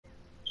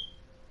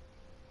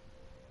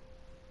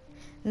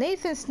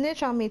Nathan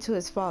snitched on me to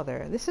his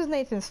father. This is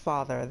Nathan's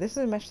father. This is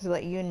a message to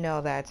let you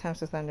know that attempts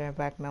to thunder and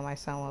blackmail my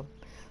son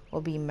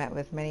will be met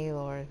with many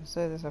lures.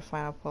 So this is a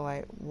final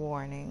polite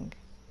warning.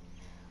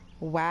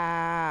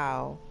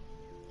 Wow.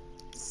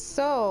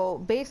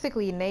 So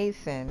basically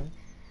Nathan,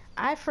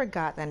 I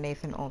forgot that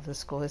Nathan owned the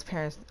school. His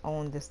parents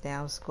owned this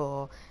damn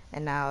school,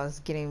 and now it's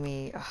getting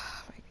me,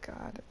 oh my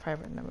god, a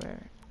private number.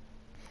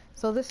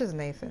 So this is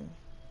Nathan.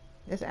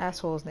 This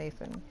asshole is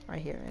Nathan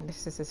right here, and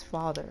this is his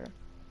father.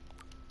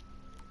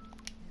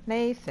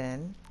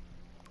 Nathan,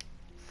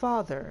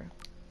 father,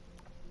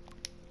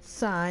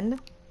 son,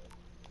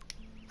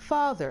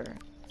 father.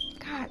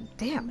 God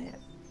damn it.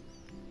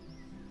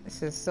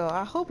 This is so,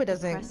 I hope it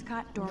doesn't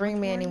bring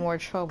me any more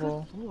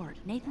trouble. Good Lord,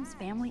 Nathan's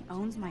family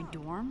owns my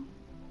dorm?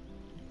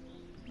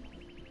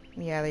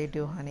 Yeah, they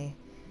do, honey.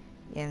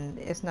 And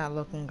it's not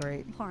looking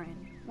great.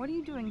 Lauren, what are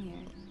you doing here?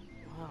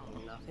 Oh,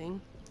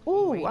 nothing.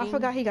 Ooh, I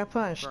forgot he got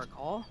punched. For a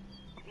call?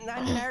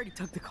 I mean, I already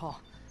took the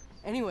call.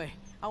 Anyway,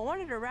 I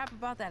wanted to rap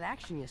about that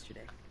action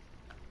yesterday.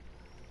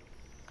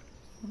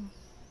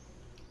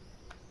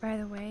 By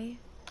the way,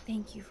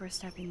 thank you for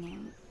stepping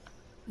in.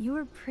 You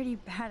were pretty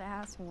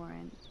badass,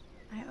 Warren.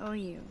 I owe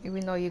you.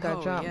 Even though you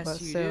got jumped, yes,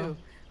 but you still. do.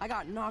 I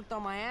got knocked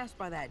on my ass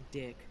by that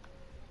dick.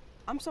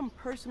 I'm some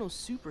personal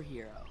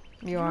superhero.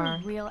 You're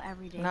a real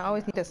everyday And I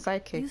always hero. need a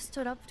sidekick. You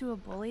stood up to a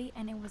bully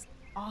and it was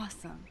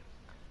awesome.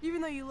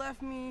 Even though you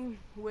left me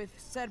with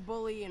said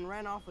bully and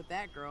ran off with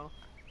that girl,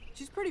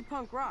 she's pretty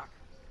punk rock.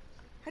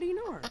 How do you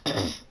know her?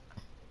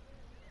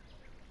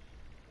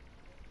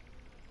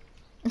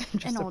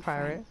 Just An a old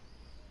pirate. friend,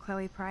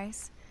 Chloe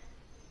Price.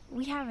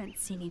 We haven't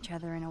seen each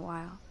other in a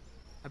while.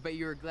 I bet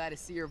you were glad to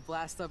see her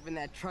blast up in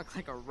that truck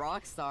like a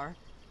rock star.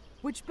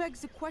 Which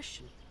begs the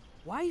question,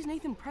 why is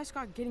Nathan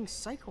Prescott getting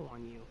psycho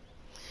on you?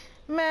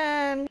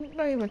 Man,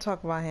 don't even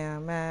talk about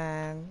him,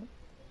 man.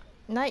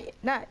 Not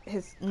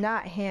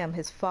him,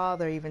 his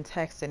father even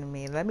texted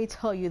me. Let me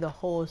tell you the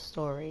whole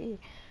story.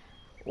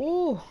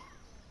 Ooh.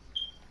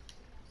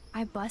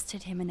 I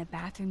busted him in a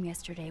bathroom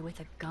yesterday with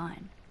a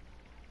gun.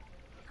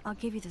 I'll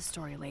give you the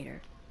story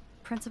later.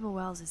 Principal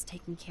Wells is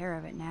taking care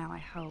of it now, I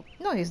hope.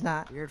 No, he's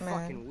not. Weird man.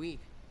 fucking week.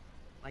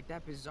 Like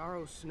that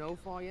bizarro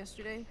snowfall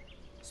yesterday.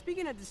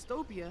 Speaking of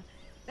dystopia,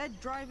 that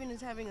drive-in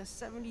is having a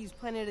 70s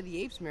Planet of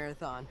the Apes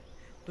marathon.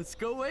 Let's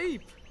go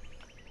ape!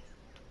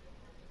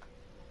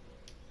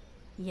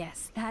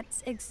 Yes,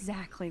 that's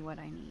exactly what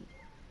I need.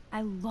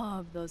 I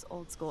love those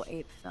old school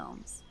ape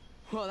films.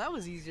 Well, that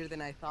was easier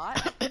than I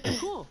thought.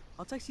 Cool,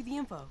 I'll text you the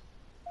info.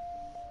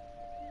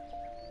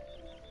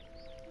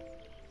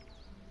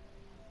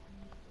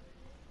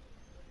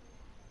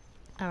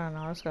 I don't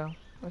know, let's go.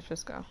 Let's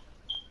just go.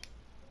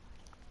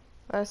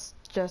 Let's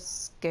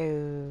just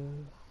go.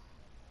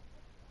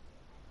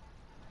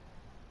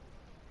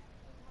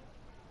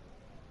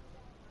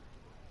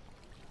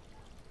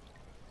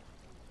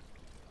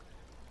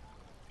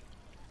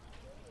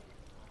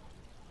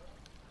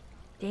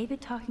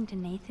 David talking to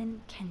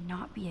Nathan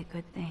cannot be a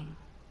good thing.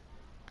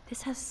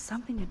 This has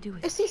something to do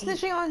with Is he Kate.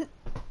 snitching on?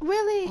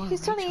 Really? Or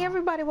He's telling Rachel.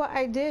 everybody what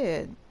I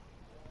did.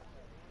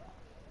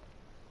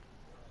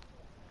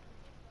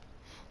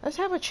 Let's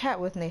have a chat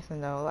with Nathan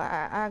though.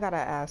 I gotta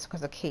ask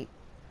because of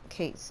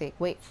Kate's sake.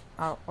 Wait.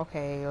 Oh,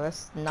 okay.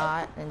 Let's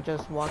not and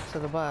just walk to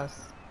the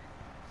bus.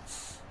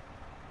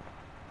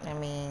 I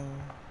mean,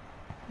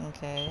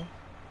 okay.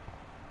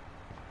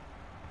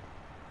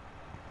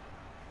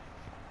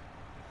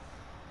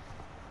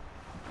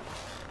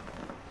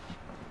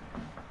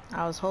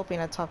 I was hoping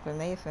to talk to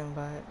Nathan,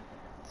 but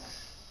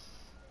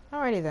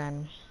alrighty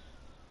then.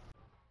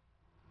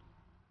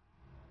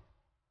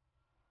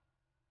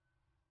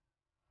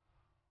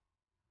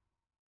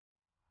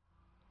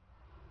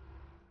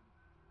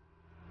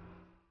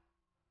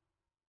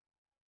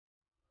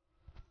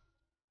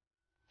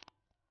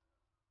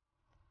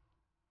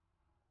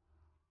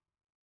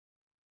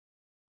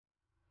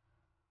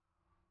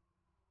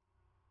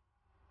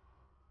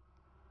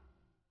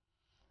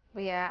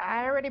 But yeah,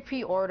 I already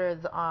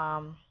pre-ordered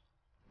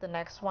the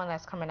next one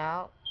that's coming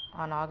out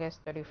on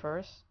August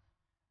 31st.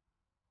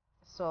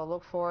 So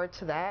look forward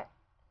to that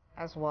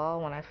as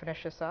well when I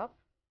finish this up.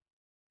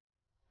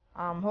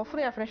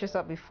 Hopefully I finish this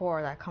up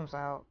before that comes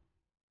out.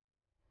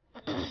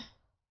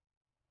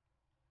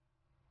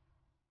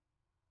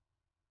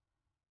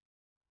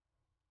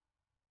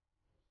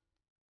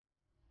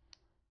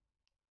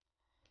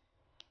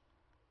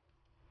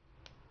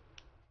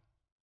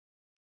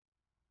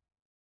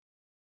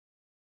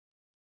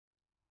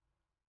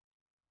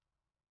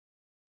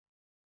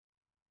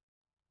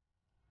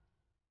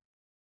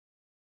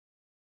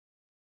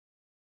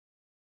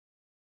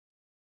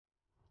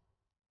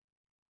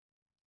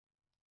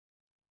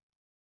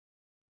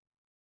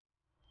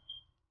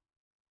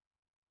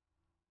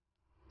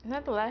 Isn't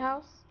that the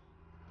lighthouse?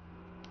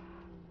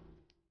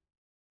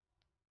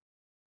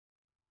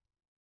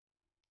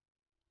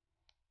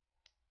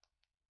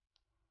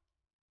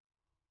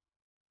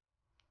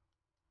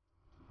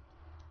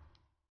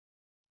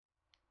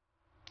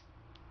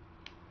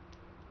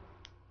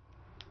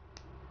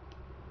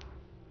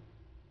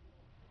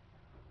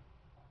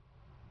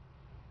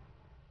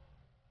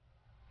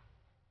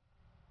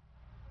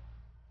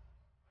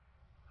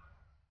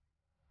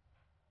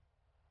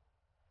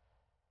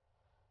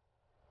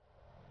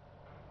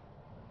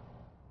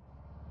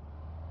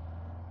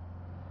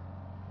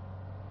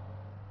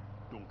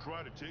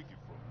 try to take it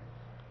from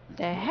me.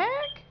 The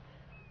heck?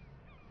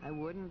 I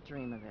wouldn't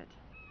dream of it.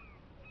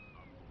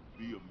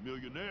 Be a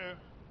millionaire.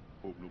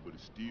 Hope nobody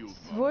steals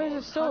His my voice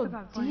heart. is so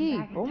about going deep.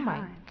 back in Oh my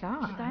time.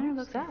 god. The diner Who's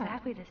looks that?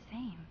 exactly the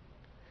same.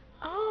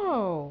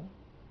 Oh.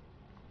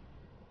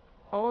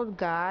 Old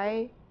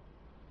guy.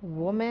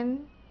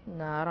 Woman.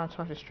 Nah, I don't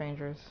talk to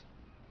strangers.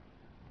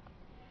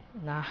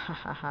 Nah,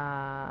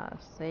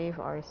 save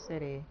our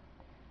city.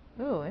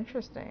 Ooh,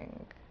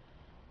 interesting.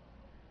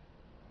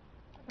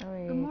 Good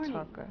morning.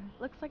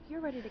 Looks like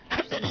you're ready to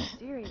catch some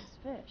serious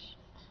fish.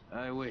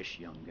 I wish,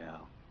 young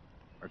gal.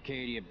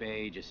 Arcadia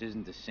Bay just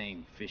isn't the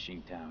same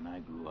fishing town I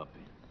grew up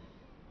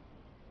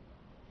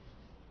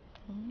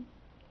in.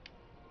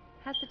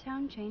 Has the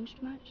town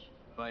changed much?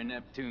 By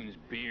Neptune's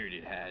beard,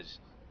 it has.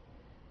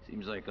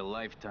 Seems like a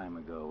lifetime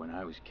ago when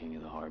I was king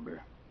of the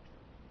harbor.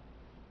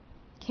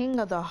 King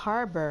of the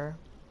harbor.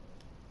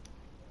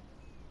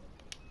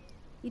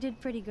 You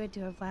did pretty good to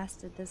have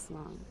lasted this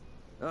long.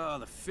 Oh,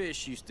 the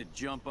fish used to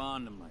jump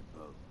onto my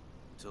boat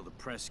until the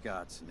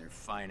Prescotts and their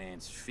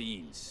finance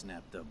fiends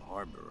snapped up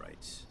harbor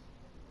rights.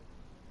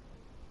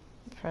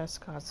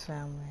 Prescott's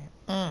family.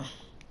 Let's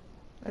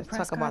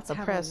talk Prescotts about the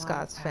have a lot of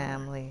Prescott's power.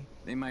 family.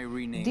 They might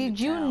rename Did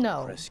the you town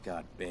know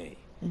Prescott Bay.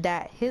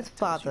 that his That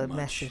tells you father much.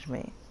 messaged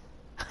me?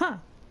 Huh.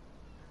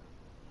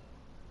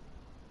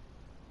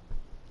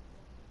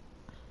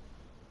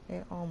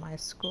 They own my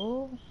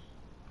school?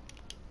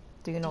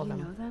 Do you know Do you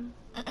them?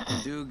 know them?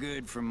 Do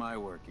good for my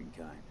working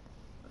kind.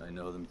 I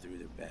know them through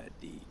their bad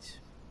deeds.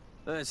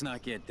 Let's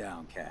not get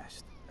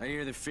downcast. I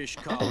hear the fish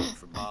calling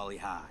for Bali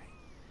High.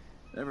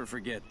 Never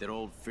forget that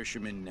old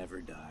fishermen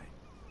never die.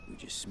 We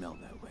just smell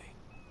that way.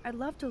 I'd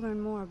love to learn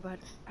more, but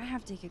I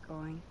have to get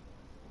going.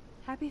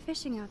 Happy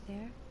fishing out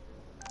there.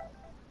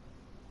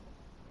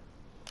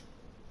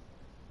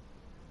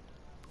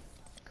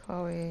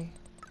 Chloe.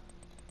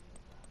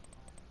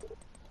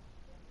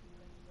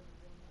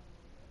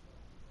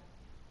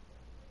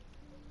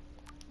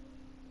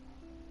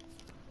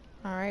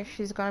 Alright,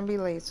 she's gonna be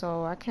late,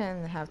 so I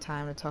can have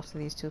time to talk to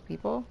these two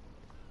people.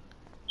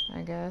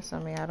 I guess. I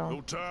mean, I don't.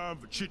 No time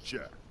for chit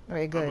chat.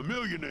 Very I'm a good.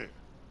 millionaire.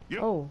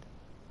 Yep. Oh.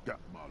 Got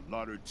my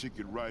lottery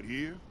ticket right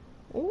here.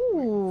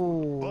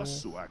 Ooh.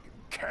 Bus so I can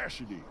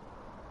cash it in.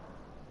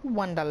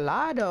 Won the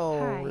lotto.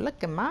 Hi.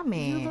 Look at my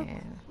You look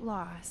man.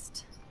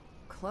 lost.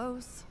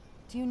 Close.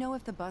 Do you know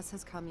if the bus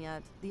has come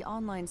yet? The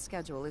online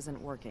schedule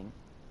isn't working.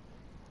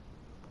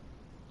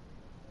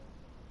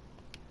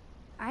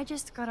 I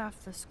just got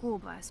off the school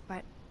bus,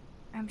 but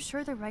I'm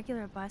sure the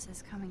regular bus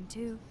is coming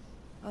too.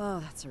 Oh,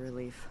 that's a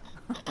relief.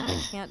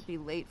 I can't be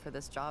late for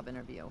this job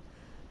interview.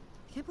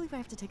 I can't believe I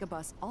have to take a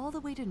bus all the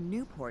way to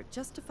Newport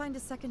just to find a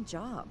second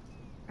job.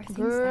 Are things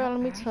Girl, that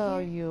let me bad tell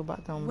here? you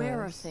about them. Where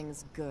are lives.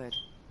 things good?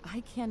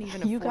 I can't even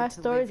afford You got to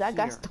stories? live I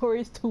got here.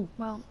 stories too.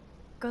 Well,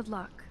 good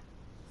luck.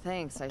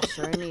 Thanks, I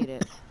sure need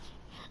it.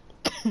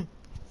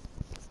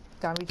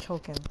 Got me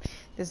choking.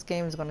 This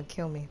game is gonna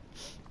kill me.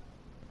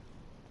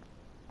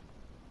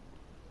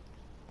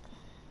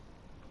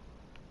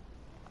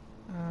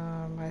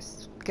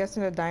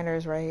 Guessing the diner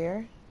is right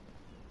here.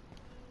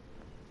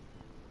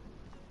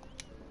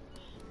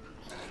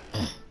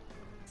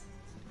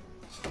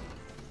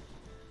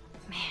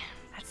 Man,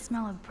 that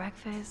smell of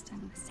breakfast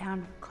and the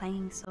sound of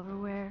clanging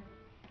silverware.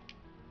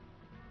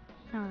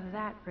 Oh,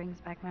 that brings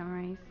back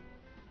memories.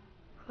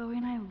 Chloe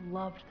and I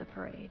loved the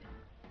parade.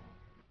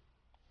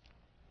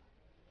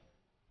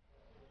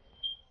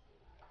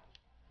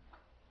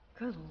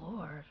 Good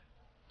lord.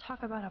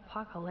 Talk about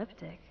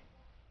apocalyptic.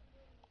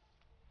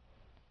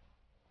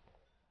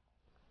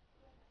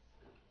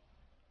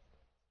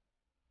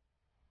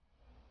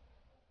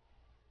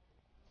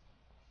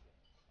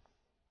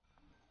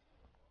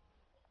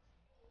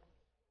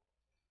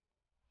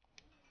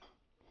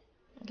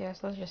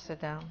 Guess let's just sit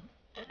down.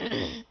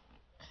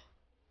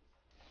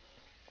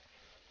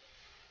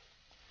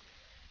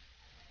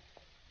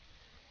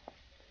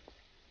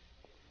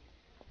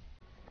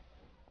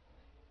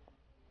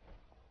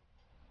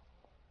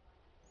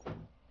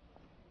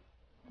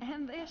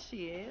 And there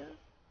she is.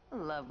 A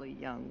lovely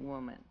young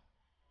woman.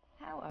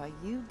 How are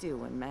you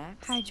doing,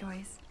 Max? Hi,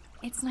 Joyce.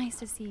 It's nice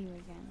to see you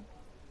again.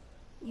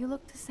 You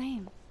look the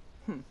same.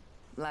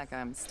 Like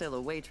I'm still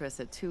a waitress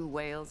at Two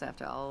Whales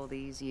after all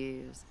these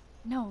years.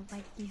 No,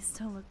 like you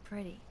still look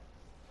pretty.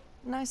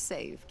 Nice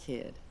save,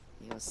 kid.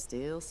 You're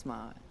still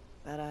smart.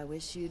 But I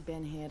wish you'd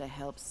been here to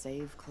help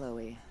save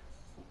Chloe.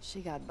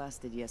 She got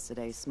busted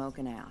yesterday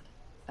smoking out.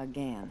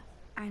 Again.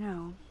 I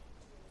know.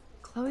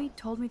 Chloe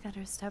told me that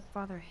her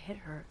stepfather hit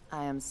her.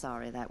 I am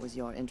sorry that was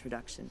your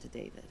introduction to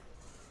David.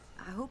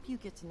 I hope you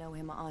get to know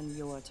him on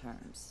your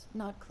terms,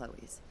 not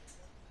Chloe's.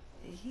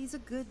 He's a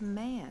good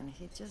man.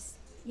 He just...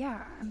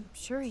 Yeah, I'm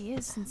sure he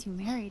is since you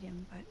married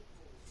him, but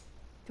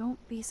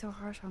don't be so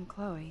harsh on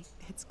Chloe.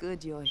 It's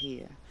good you're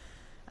here.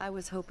 I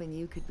was hoping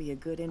you could be a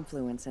good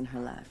influence in her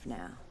life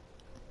now.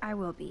 I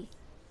will be.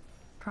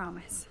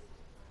 Promise.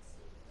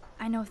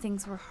 I know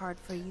things were hard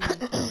for you and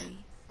Chloe.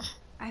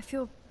 I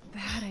feel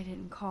bad I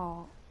didn't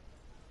call.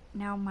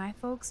 Now my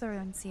folks are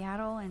in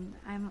Seattle and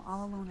I'm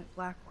all alone at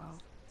Blackwell.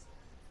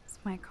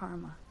 My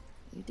karma.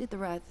 You did the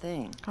right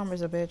thing.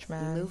 Karma's a bitch, You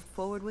man. moved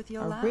forward with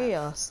your A life.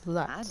 real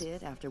slut. I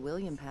did after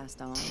William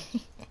passed on.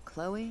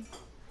 Chloe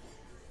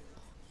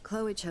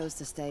chose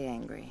to stay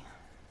angry.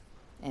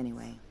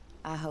 Anyway,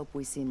 I hope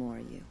we see more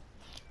of you.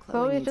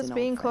 Chloe needs just an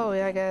being old friend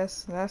Chloe, I again.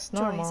 guess. That's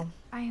normal. Joyce,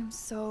 I am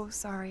so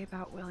sorry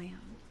about William.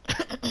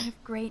 I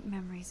have great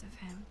memories of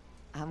him.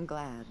 I'm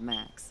glad,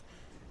 Max.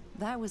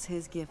 That was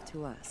his gift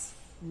to us.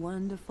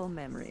 Wonderful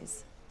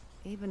memories.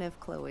 Even if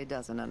Chloe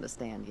doesn't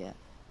understand yet.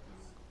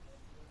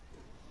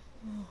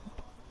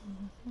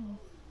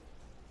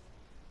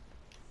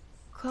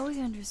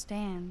 Chloe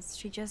understands.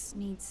 She just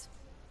needs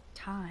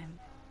time.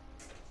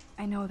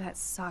 I know that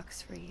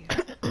sucks for you.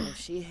 Oh,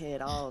 she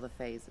hit all the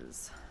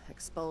phases.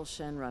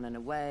 Expulsion, running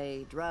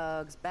away,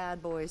 drugs,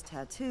 bad boys,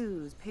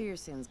 tattoos,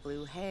 piercings,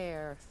 blue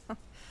hair.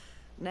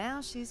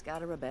 Now she's got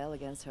to rebel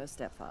against her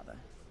stepfather.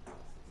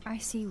 I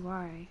see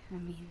why. I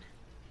mean,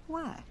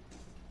 Why?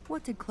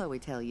 What did Chloe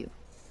tell you?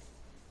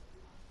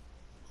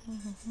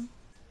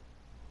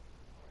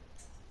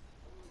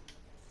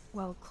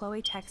 well,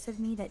 Chloe texted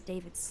me that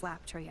David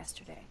slapped her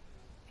yesterday.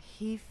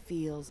 He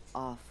feels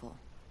awful,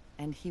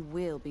 and he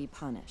will be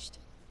punished.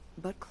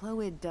 But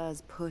Chloe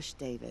does push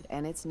David,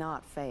 and it's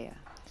not fair.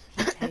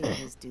 He paid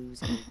his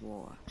dues in the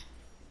war.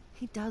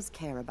 He does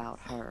care about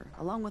her,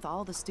 along with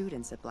all the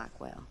students at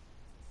Blackwell.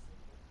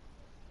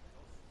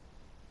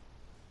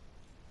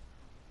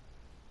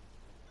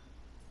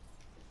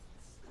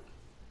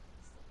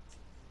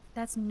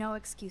 That's no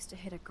excuse to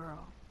hit a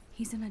girl.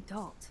 He's an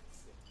adult.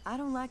 I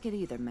don't like it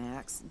either,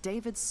 Max.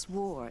 David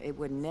swore it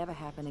would never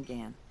happen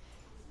again.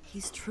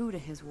 He's true to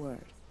his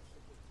word.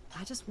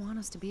 I just want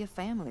us to be a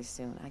family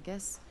soon. I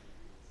guess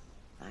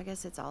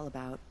it's all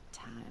about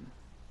time.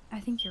 I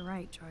think you're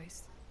right,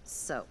 Joyce.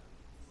 So,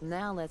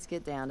 now let's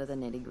get down to the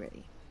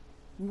nitty-gritty.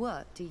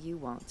 What do you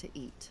want to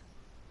eat?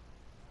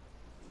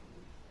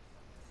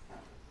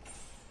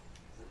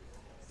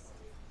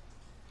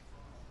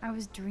 I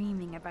was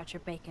dreaming about your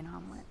bacon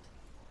omelet.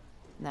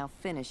 Now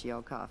finish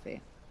your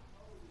coffee.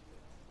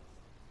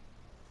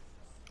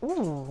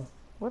 Ooh,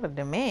 what a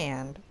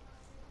demand.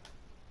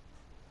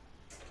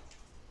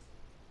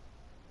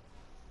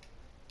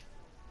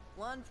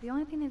 The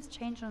only thing that's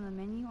changed on the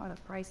menu are the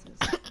prices.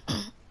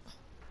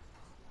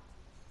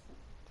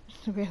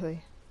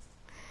 Really?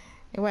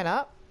 It went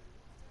up?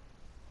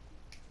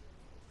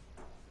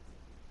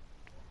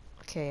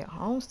 Okay,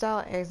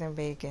 home-style eggs and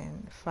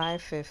bacon,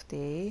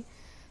 $5.50.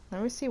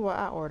 Let me see what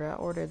I ordered. I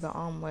ordered the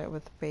omelet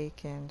with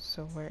bacon.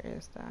 So where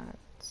is that?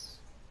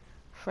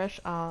 Fresh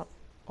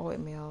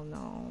oatmeal,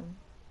 no.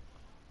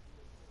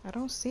 I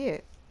don't see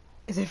it.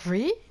 Is it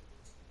free?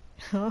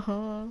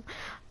 Oh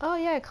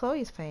yeah,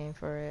 Chloe's paying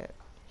for it.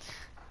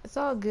 It's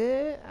all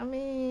good. I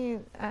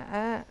mean,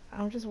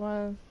 I'm just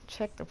want to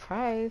check the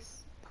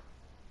price.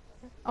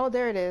 Oh,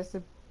 there it is.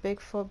 The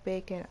Bigfoot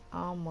bacon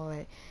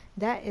omelet.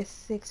 That is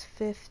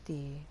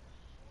 $6.50.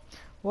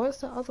 What's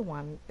the other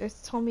one?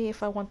 It's told me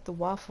if I want the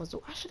waffles.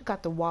 I should have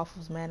got the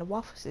waffles, man. The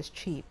waffles is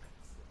cheap.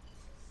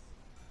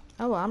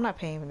 Oh well, I'm not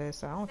paying for this,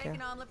 so I don't care.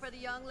 Bacon omelet for the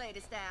young lady,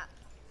 stat.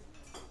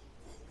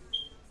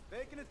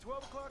 Bacon at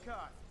 12 o'clock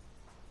hot.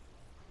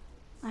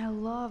 I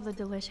love the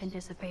delicious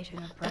anticipation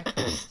of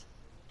breakfast.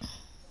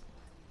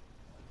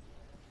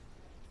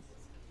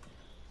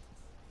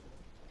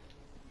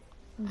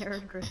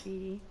 Nerd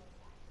graffiti.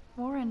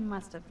 Warren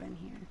must have been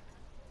here.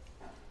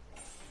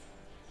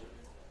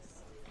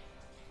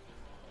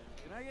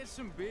 Can I get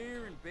some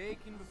beer and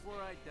bacon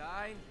before I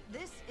die?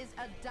 This is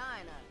a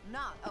diner,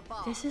 not a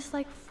bar. This is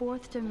like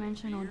fourth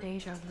dimensional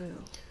deja vu.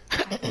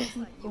 I can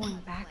keep going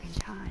back in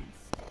time.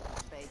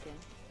 Bacon.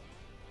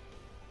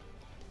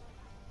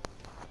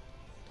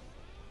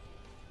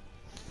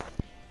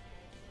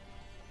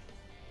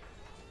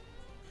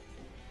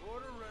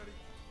 Order ready.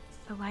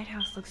 The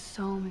lighthouse looks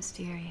so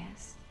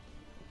mysterious.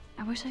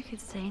 I wish I could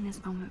stay in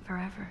this moment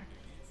forever.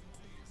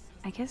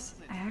 I guess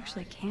I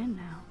actually can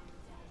now.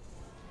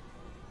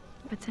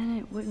 But then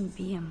it wouldn't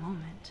be a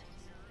moment.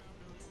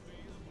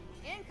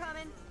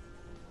 Incoming.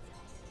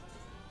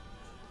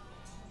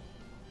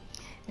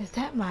 Is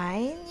that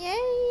mine? Yay!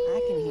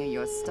 I can hear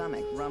your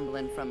stomach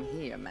rumbling from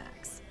here,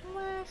 Max.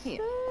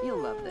 Here, you'll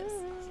love this.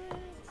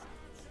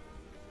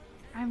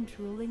 I'm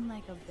drooling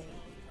like a baby.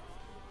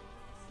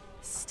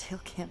 Still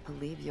can't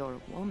believe you're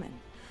a woman.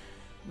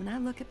 When I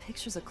look at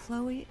pictures of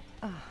Chloe,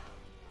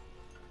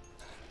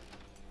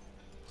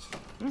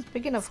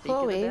 Speaking of Speak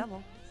Chloe. of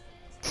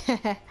the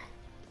devil.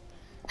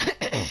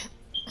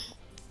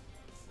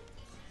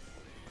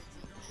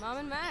 Mom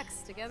and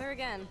Max, together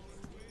again.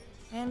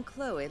 And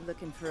Chloe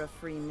looking for a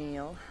free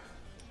meal.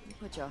 You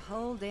put your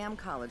whole damn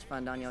college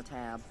fund on your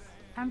tab.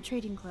 I'm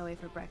treating Chloe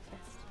for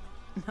breakfast.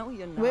 No,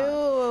 you're not.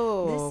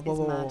 Whoa, This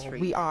is my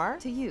treat. we are?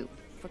 To you,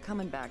 for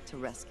coming back to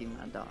rescue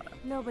my daughter.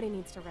 Nobody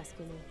needs to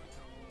rescue me.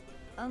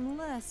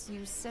 Unless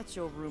you set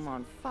your room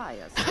on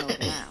fire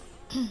smoking out.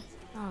 Oh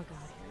god,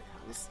 here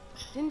it comes.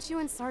 Didn't you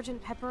and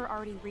Sergeant Pepper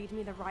already read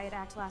me the riot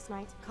act last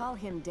night? Call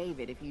him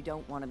David if you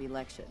don't want to be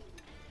lectured.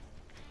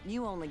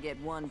 You only get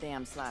one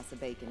damn slice of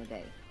bacon a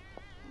day.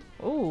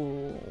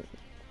 Ooh.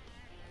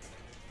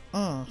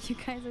 You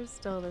guys are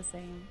still the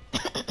same.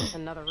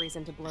 Another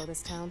reason to blow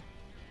this town.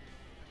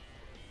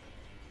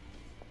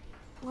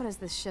 What is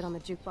this shit on the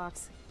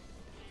jukebox?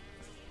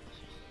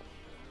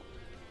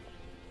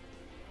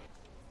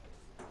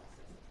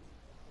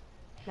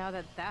 Now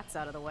that that's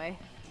out of the way.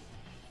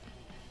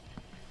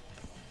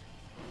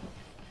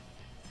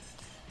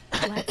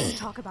 Let's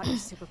talk about your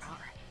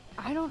superpower.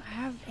 I don't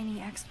have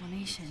any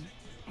explanation,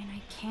 and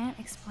I can't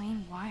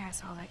explain why I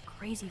saw that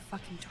crazy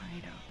fucking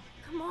tornado.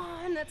 Come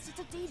on, that's just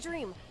a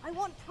daydream. I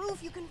want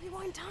proof you can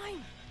rewind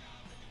time.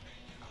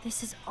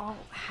 This is all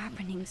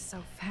happening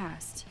so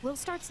fast. We'll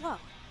start slow.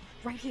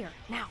 Right here,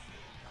 now.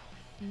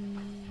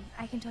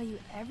 I can tell you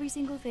every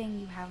single thing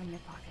you have in your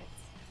pockets.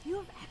 You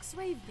have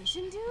X-ray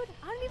vision, dude?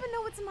 I don't even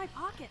know what's in my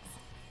pockets.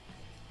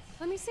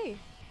 Let me see.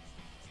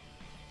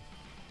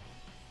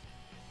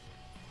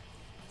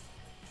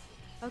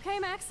 Okay,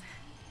 Max.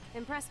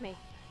 Impress me.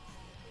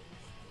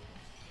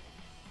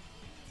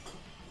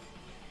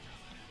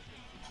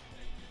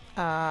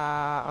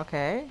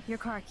 Okay. Your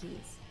car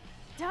keys.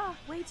 Duh,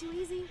 way too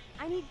easy.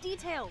 I need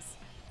details.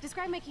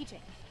 Describe my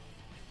keychain.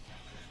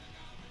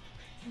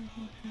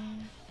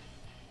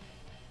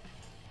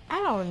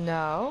 I don't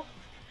know.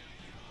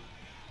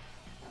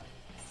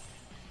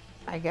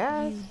 I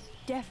guess. You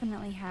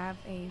definitely have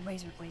a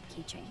razor blade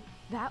keychain.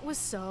 That was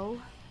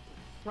so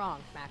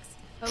wrong, Max.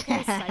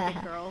 Okay,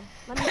 psychic girl.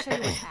 Let me show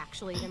you what's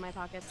actually in my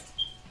pockets.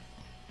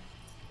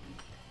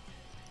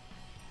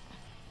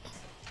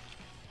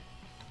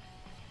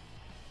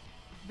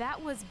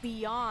 That was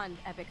beyond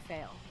epic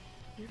fail.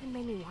 You even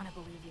made me want to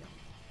believe you.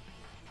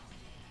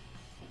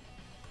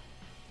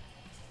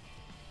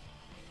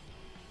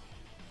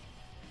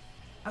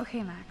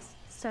 Okay, Max.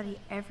 Study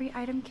every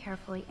item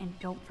carefully and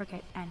don't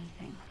forget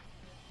anything.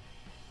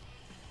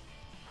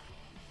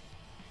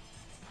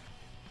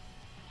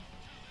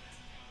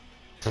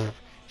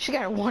 She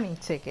got a warning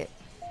ticket.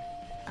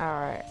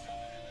 Alright.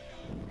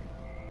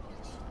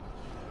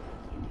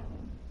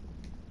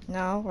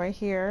 No, right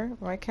here.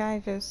 Why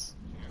can't I just...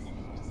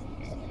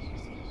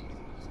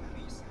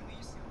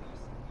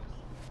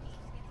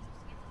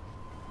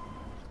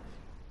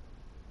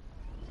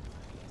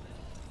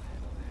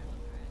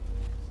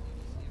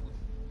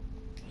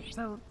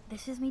 So,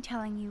 this is me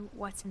telling you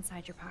what's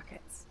inside your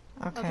pockets.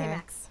 Okay. Okay,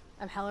 Max.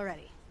 I'm hella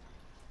ready.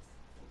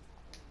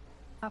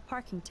 A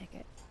parking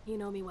ticket. You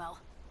know me well.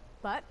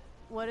 But,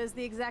 what is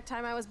the exact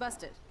time I was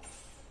busted?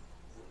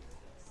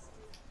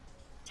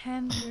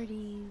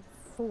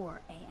 10:34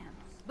 a.m.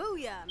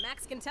 Booyah!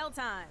 Max can tell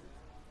time!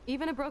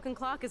 Even a broken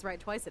clock is right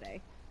twice a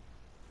day.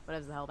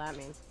 Whatever the hell that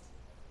means.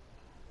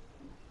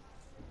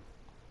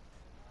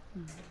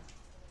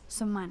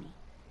 Some money.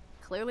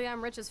 Clearly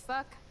I'm rich as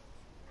fuck.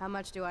 How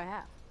much do I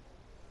have?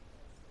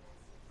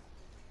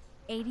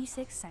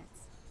 86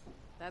 cents.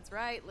 That's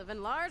right,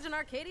 living large in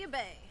Arcadia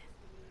Bay.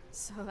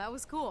 So that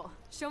was cool.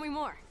 Show me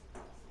more.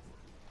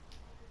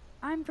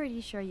 I'm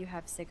pretty sure you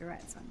have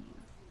cigarettes on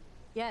you.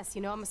 Yes,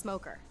 you know I'm a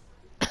smoker.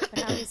 But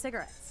how many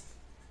cigarettes?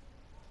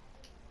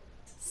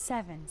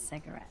 7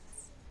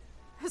 cigarettes.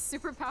 A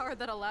superpower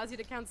that allows you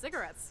to count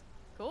cigarettes.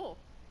 Cool.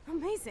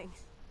 Amazing.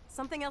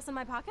 Something else in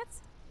my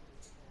pockets?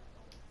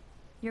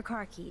 Your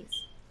car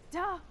keys.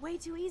 Duh, way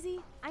too easy.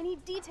 I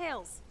need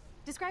details.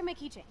 Describe my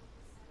keychain.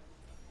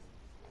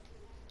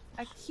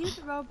 A cute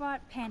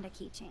robot panda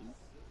keychain.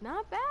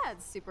 Not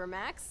bad, Super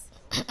Max.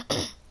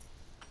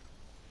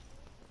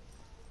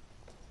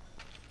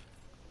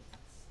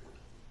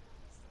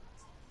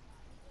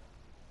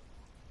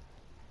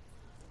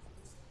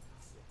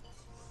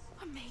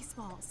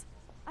 Amazeballs.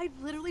 I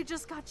literally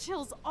just got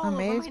chills all over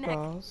my neck.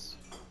 Amazeballs.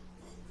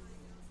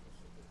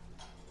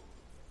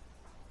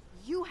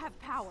 You have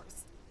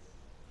powers.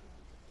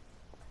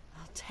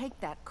 I'll take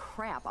that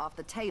crap off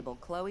the table,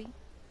 Chloe.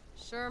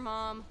 Sure,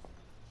 Mom.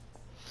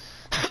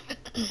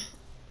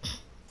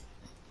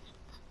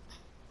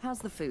 How's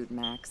the food,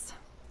 Max?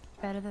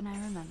 Better than I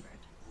remembered.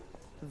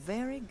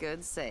 Very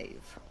good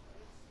save.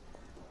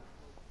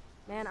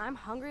 Man, I'm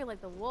hungry like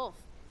the wolf.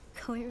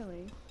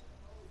 Clearly.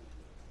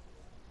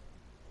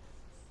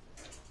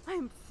 I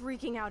am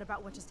freaking out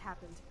about what just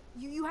happened.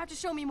 You have to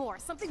show me more.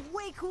 Something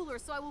way cooler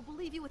so I will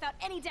believe you without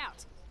any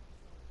doubt.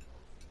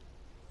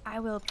 I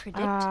will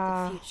predict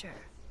the future.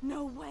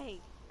 No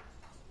way.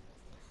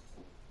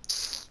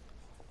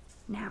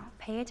 Now,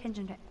 pay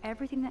attention to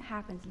everything that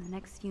happens in the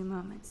next few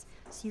moments,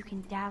 so you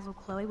can dazzle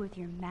Chloe with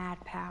your mad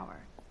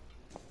power.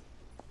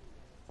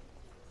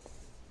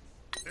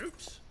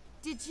 Oops.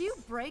 Did you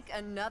break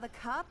another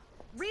cup?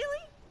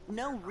 Really?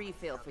 No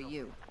refill for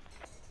you.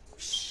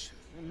 Shh.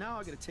 And now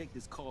I gotta take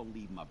this call and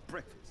leave my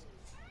breakfast.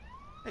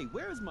 Hey,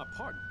 where is my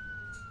partner?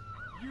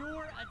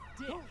 You're a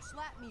dick. Don't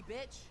slap me,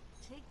 bitch.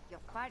 Take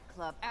your fight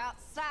club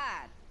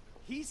outside.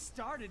 He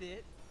started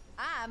it.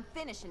 I'm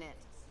finishing it.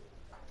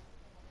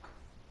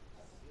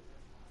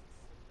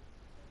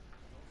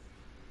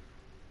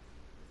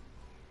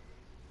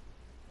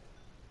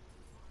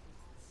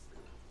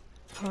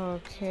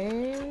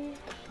 Okay.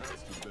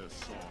 That's the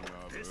best song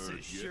I've This heard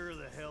is yet. sure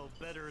the hell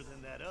better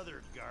than that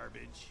other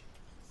garbage.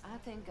 I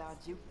think our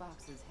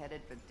jukebox is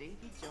headed for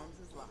Davy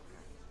Jones's locker.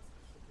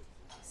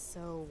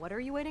 So, what are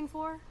you waiting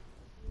for?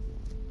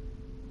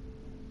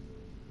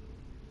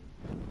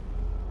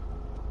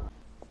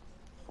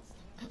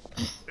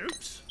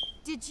 Oops.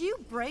 Did you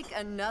break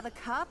another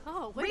cup?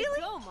 Oh, way to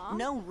go, Mom.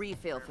 No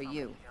refill for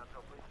you.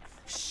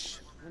 Shh.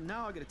 And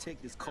now I gotta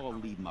take this call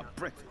and leave my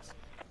breakfast.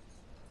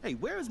 Hey,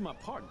 where is my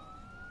partner?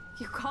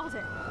 You called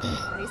it.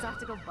 He's off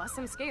to go bust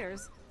some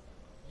skaters.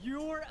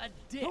 You're a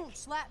dick. Don't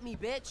slap me,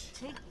 bitch.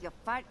 Take your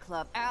fight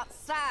club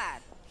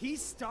outside. He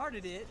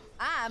started it.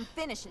 I'm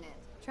finishing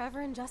it.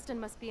 Trevor and Justin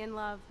must be in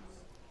love.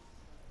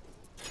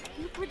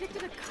 You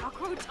predicted a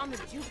cockroach on the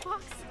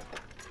jukebox?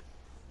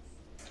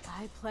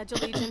 I pledge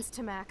allegiance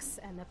to Max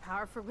and the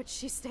power for which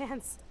she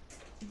stands.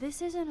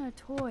 This isn't a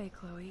toy,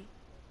 Chloe.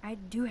 I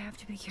do have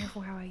to be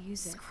careful how I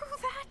use it. Screw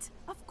that!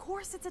 Of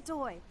course it's a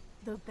toy.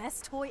 The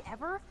best toy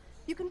ever?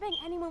 You can bang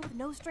anyone with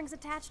no strings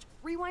attached,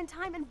 rewind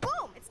time, and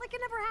boom! It's like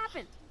it never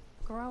happened.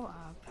 Grow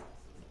up.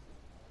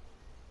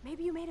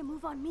 Maybe you made a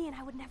move on me and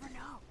I would never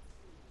know.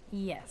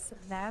 Yes,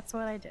 that's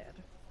what I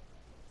did.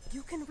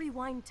 You can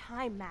rewind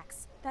time,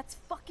 Max. That's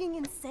fucking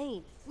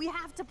insane. We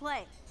have to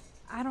play.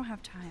 I don't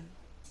have time.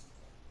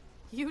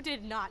 You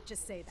did not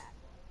just say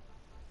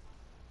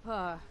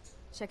that.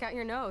 Check out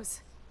your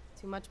nose.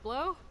 Too much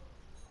blow?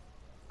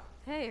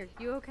 Hey, are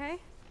you okay?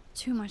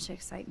 Too much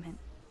excitement.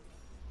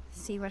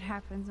 See what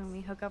happens when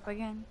we hook up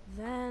again?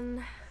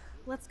 Then,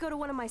 let's go to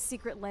one of my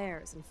secret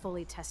lairs and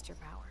fully test your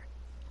power.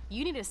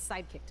 You need a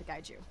sidekick to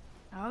guide you.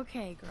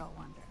 Okay, Girl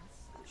Wonder.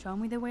 Show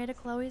me the way to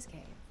Chloe's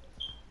cave.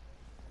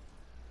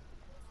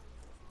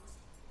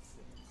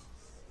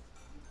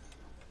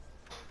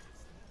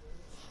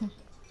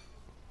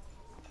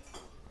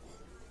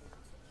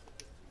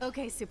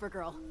 Okay,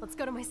 Supergirl, let's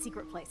go to my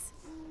secret place.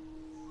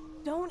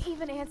 Don't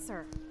even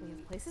answer. We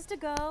have places to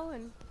go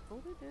and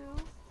people to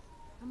do.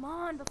 Come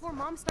on, before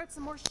Mom starts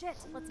some more shit.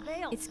 Let's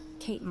bail. It's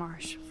Kate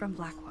Marsh from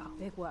Blackwell.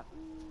 Big whoop.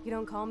 You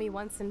don't call me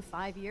once in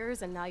 5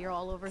 years and now you're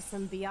all over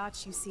some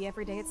biatch you see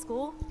every day at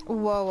school? Whoa,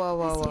 whoa, whoa, I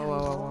whoa, see whoa, how you whoa,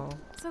 roll. whoa.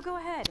 So go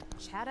ahead,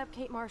 chat up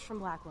Kate Marsh from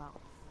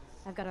Blackwell.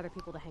 I've got other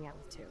people to hang out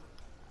with too.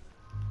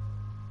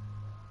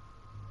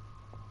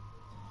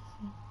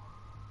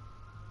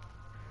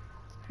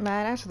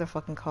 Man, answer the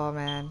fucking call,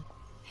 man.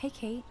 Hey,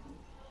 Kate.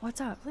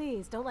 What's up?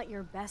 Please, don't let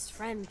your best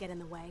friend get in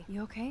the way.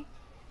 You okay?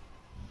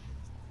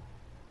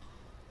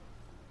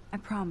 I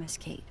promise,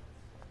 Kate.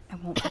 I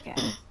won't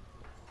forget.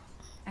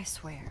 I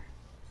swear.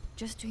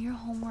 Just do your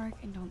homework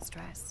and don't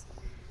stress.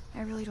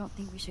 I really don't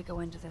think we should go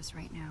into this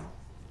right now.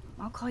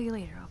 I'll call you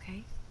later,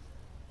 okay?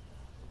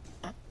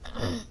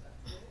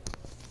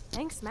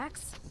 Thanks,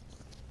 Max.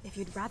 If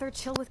you'd rather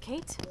chill with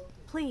Kate,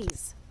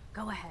 please,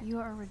 go ahead. You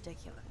are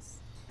ridiculous.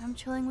 I'm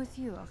chilling with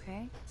you,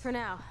 okay? For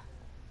now,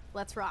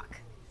 let's rock.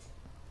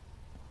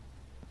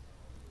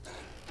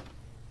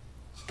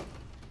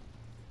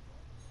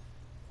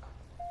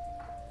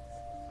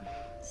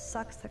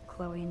 Sucks that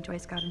Chloe and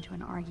Joyce got into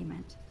an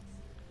argument.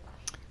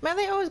 Man,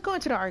 they always go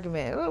into the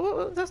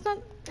argument. That's not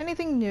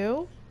anything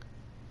new.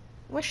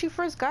 When she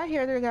first got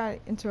here, they got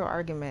into an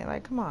argument.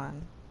 Like, come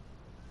on.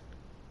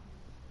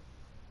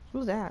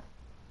 Who's that?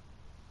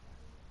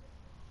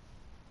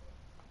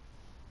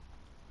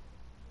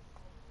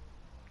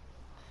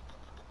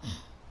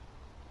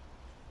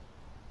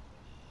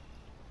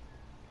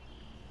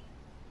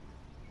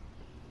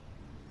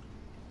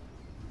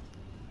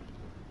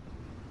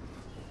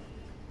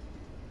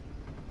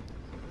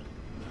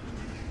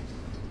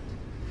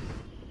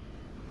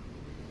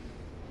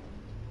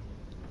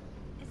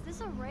 Is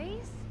this a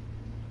race?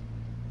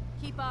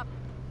 Keep up.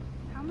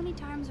 How many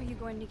times are you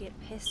going to get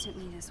pissed at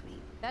me this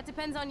week? That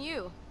depends on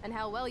you and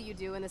how well you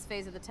do in this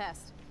phase of the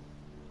test.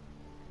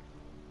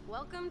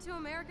 Welcome to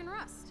American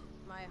Rust,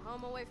 my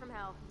home away from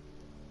hell.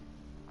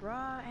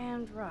 Raw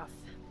and rough.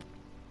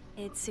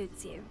 It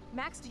suits you.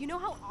 Max, do you know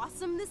how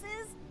awesome this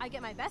is? I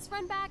get my best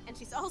friend back and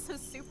she's also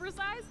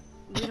supersized.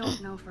 We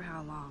don't know for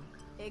how long.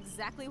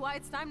 Exactly why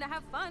it's time to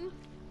have fun.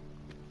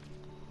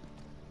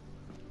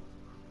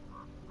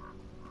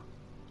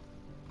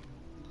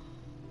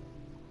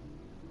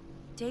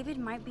 David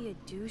might be a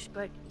douche,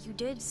 but you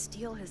did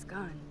steal his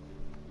gun.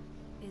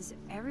 Is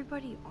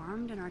everybody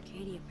armed in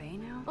Arcadia Bay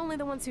now? Only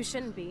the ones who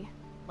shouldn't be.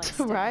 Like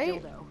Step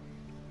Right? Dildo.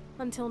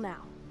 Until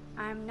now.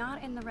 I'm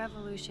not in the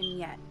revolution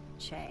yet,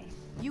 Che.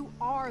 You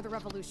are the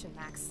revolution,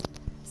 Max.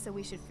 So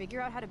we should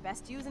figure out how to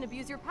best use and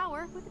abuse your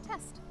power with a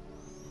test.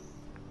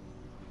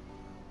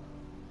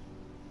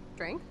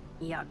 Drink?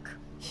 Yuck.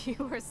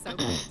 You are so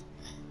good.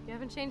 You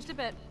haven't changed a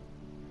bit.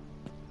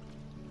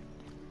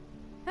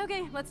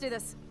 Okay, let's do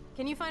this.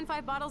 Can you find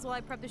 5 bottles while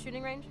I prep the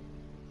shooting range?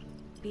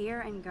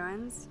 Beer and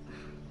guns?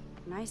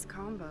 Nice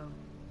combo.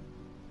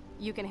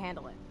 You can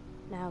handle it.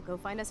 Now go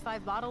find us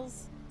 5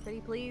 bottles,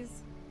 pretty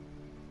please.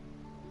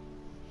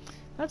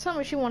 Don't tell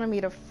me she wanted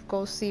me to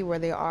go see where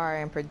they are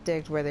and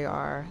predict where they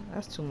are.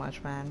 That's too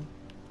much, man.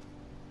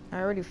 I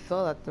already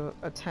filled out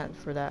a tent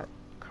for that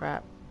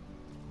crap.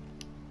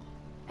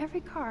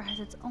 Every car has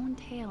its own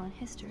tale and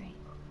history.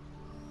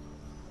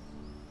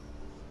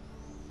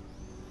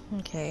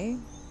 Okay.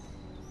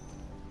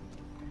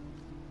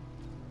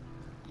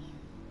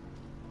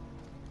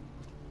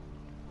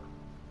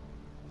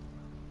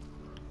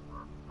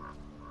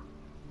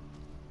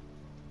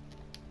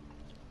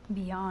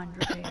 beyond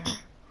repair.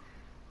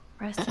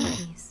 Rest in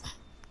peace.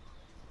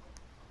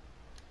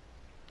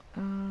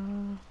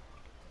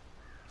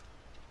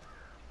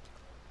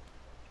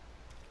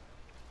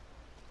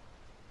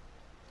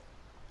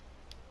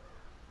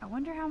 I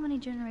wonder how many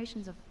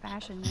generations of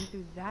fashion went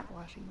through that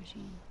washing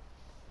machine.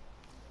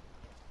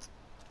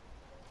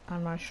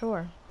 I'm not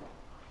sure.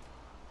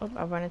 Oh,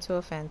 I run into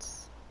a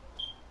fence.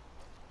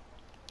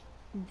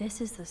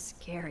 This is the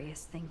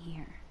scariest thing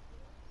here.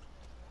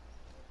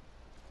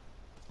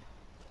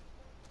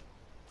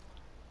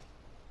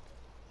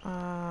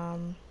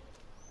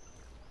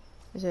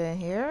 Is it in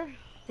here?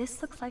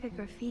 This looks like a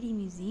graffiti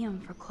museum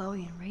for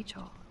Chloe and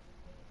Rachel.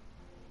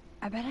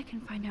 I bet I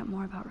can find out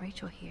more about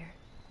Rachel here.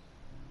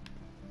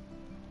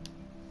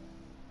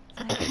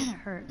 That kind of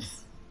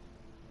hurts.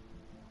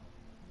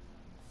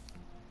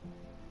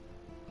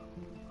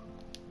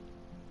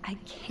 I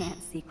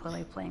can't see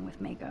Chloe playing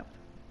with makeup.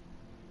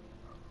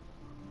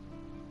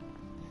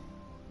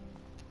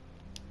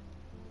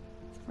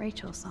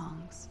 Rachel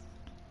songs.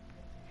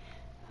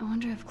 I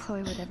wonder if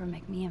Chloe would ever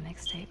make me a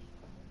mixtape.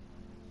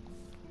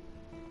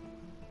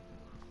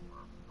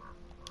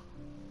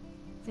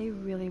 They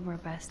really were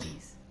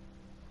besties.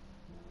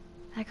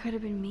 That could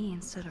have been me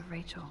instead of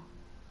Rachel.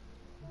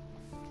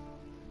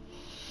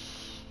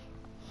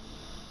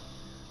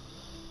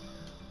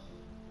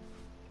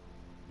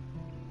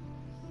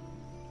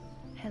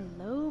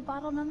 Hello,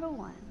 bottle number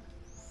 1.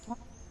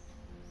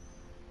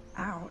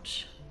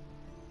 Ouch.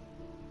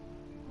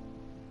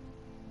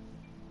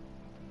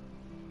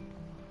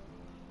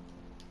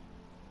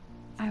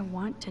 I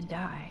want to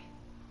die.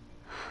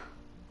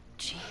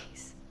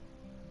 Jeez.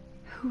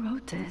 Who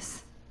wrote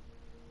this?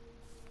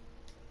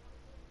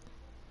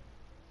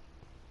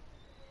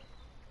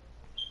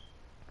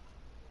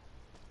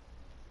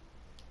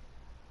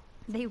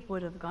 They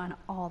would have gone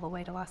all the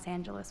way to Los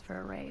Angeles for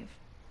a rave.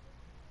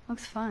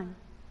 Looks fun.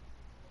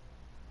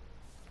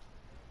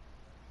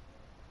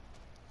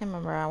 I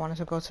remember I wanted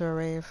to go to a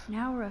rave.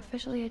 Now we're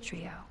officially a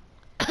trio.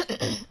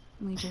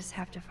 We just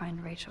have to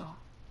find Rachel.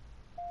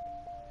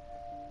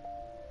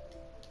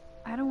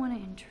 I don't want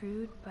to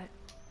intrude, but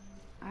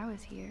I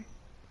was here.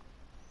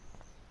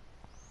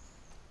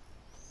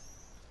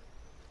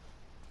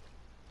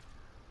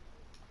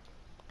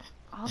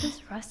 All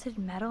this rusted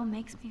metal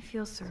makes me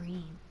feel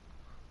serene.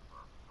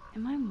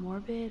 Am I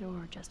morbid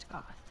or just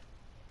goth?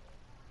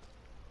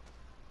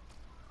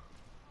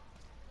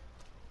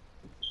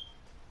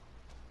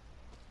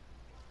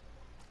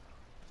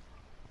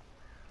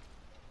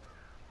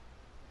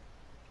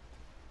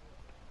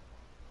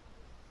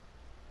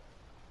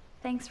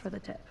 Thanks for the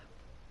tip.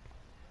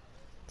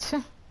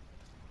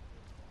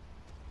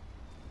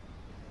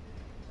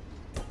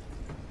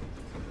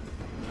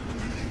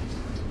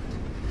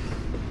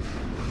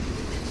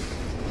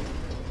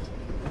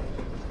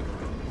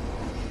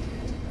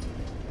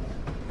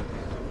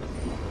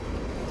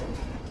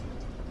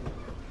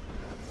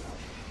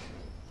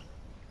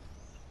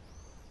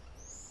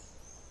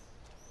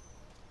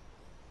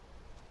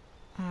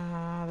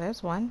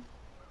 There's one.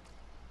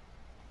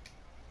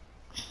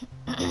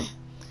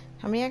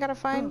 How many I gotta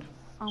find? Ooh,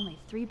 only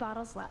 3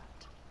 bottles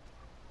left.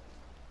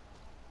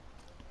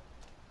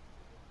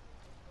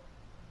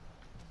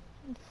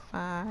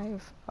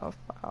 Five of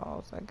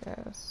bottles, I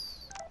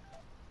guess.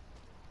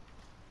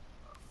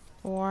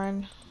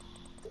 1.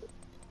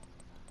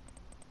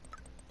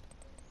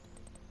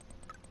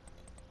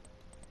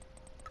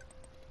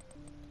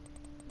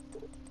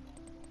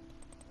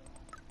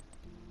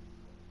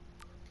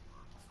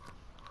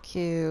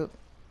 Cute.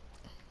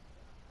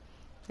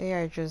 They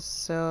are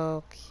just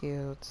so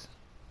cute.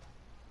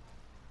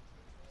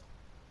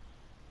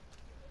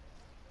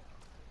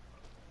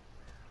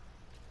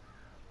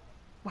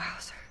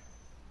 Wowzer.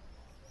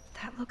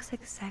 That looks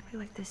exactly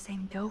like the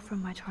same dough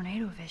from my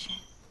tornado vision.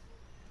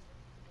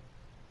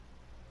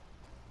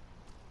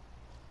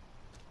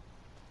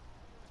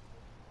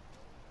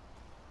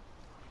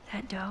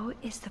 That dough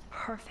is the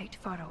perfect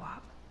photo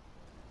op.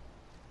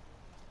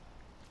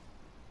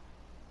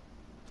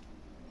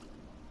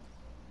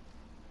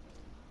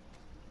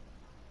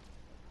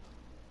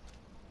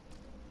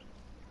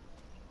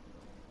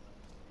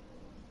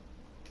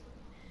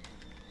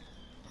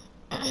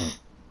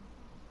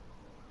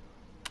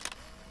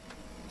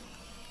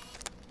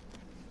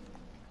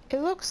 It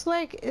looks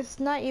like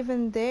it's not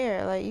even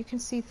there. Like, you can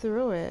see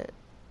through it.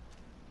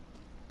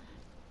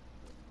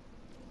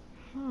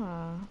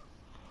 Huh.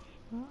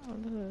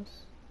 What is this?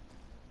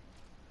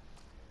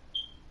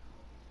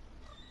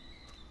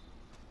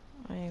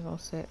 I ain't gonna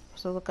sit.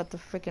 So look at the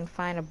freaking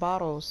finer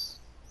bottles.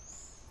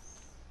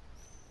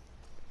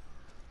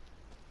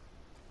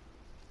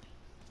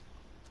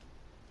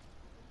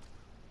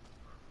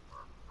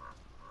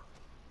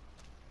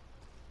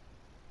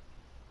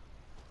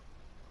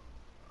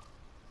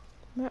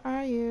 Where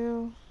are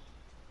you?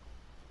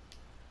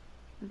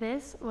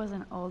 This was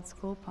an old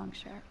school punk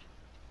shirt.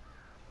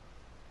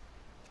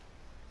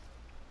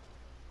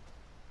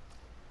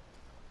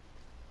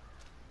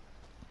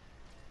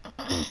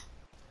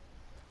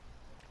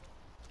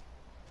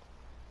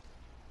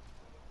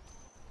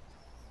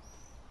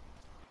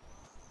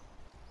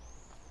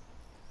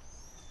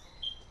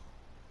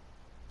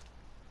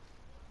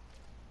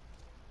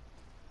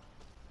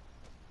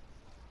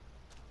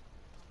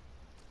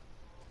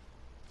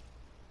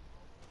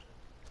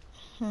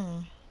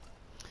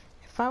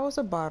 If I was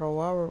a bottle,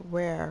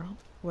 where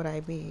would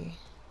I be?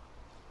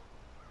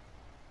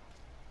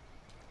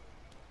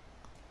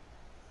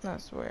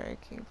 That's where I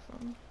came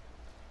from.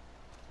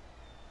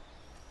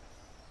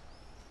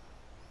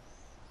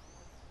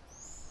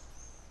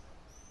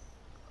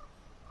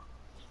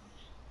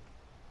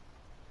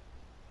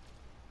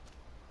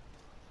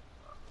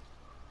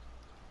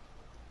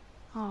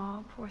 Aw,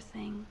 poor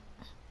thing.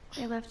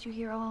 They left you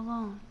here all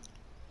alone.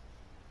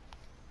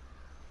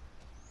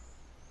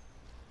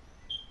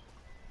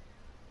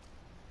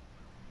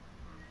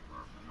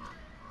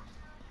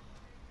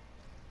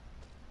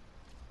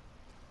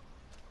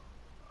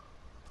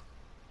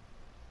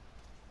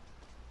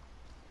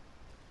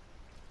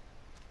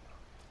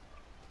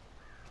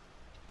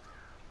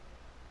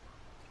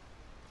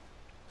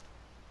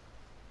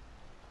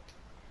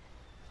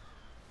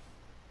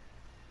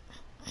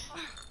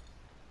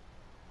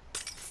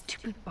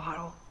 Stupid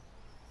bottle.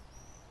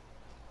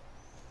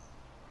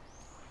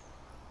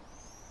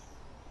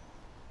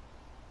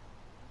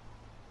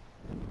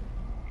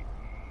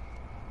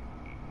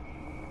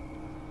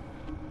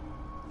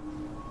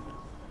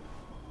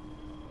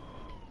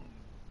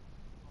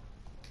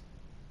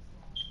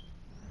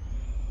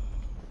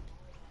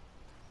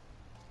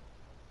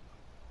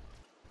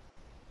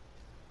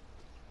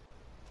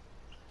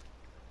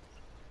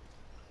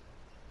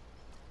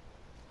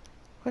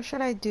 What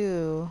should I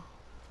do?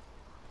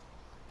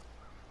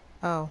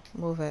 Oh,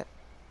 move it.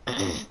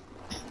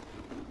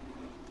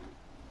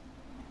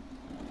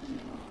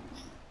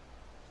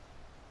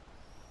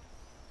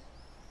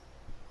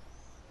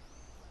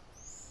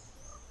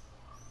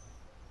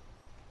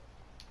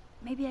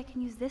 Maybe I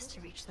can use this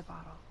to reach the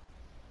bottle.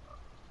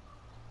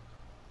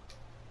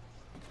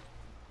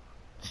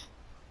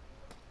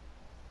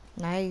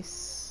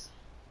 Nice.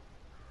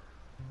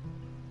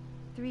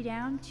 3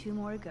 down, 2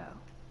 more to go.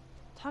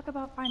 Talk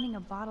about finding a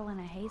bottle in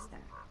a haystack.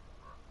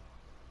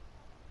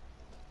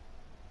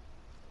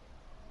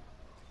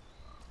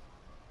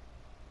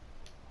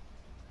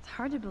 It's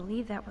hard to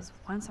believe that was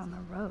once on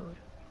the road,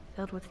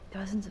 filled with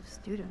dozens of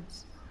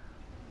students.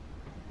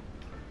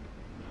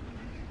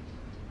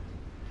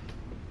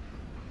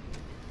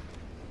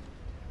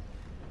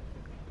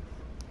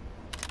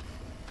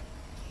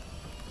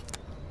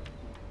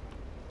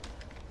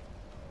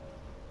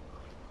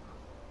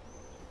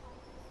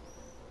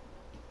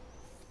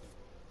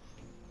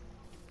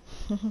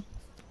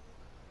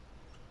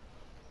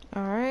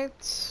 All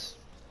right.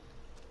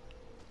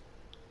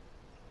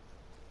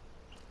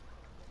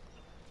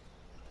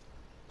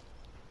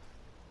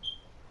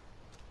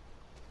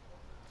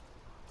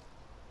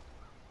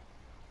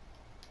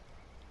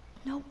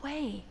 No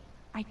way!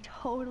 I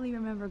totally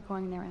remember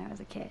going there when I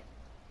was a kid.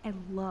 I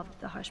loved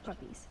the Hush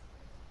Puppies.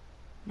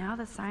 Now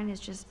the sign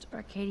is just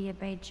Arcadia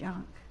Bay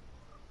junk.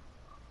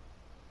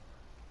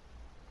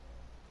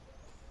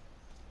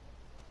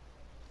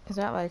 Is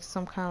that like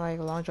some kind of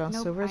like Long John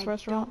Nope, Silver's I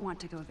restaurant? don't want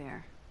to go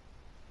there.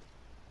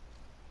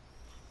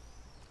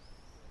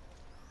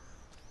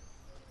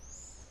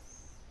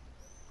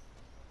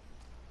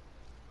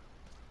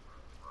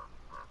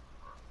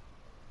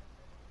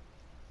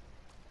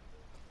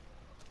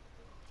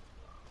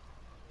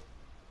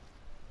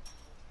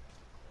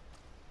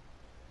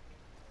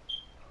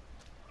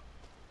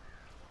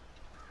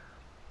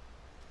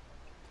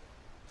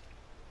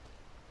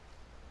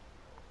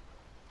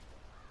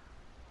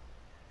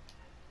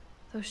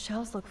 Those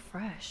shells look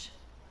fresh.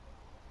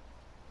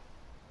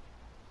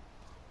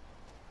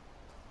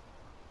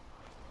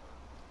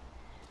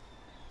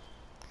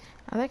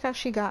 I like how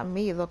she got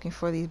me looking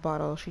for these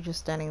bottles. She's just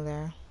standing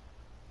there.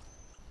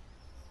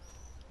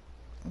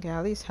 Yeah,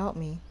 at least help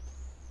me.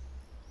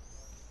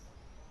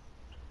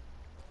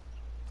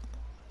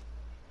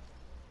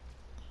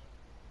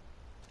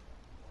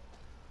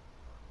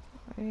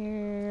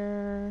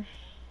 Where?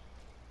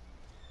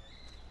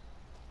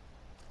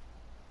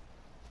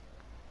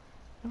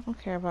 I don't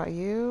care about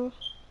you.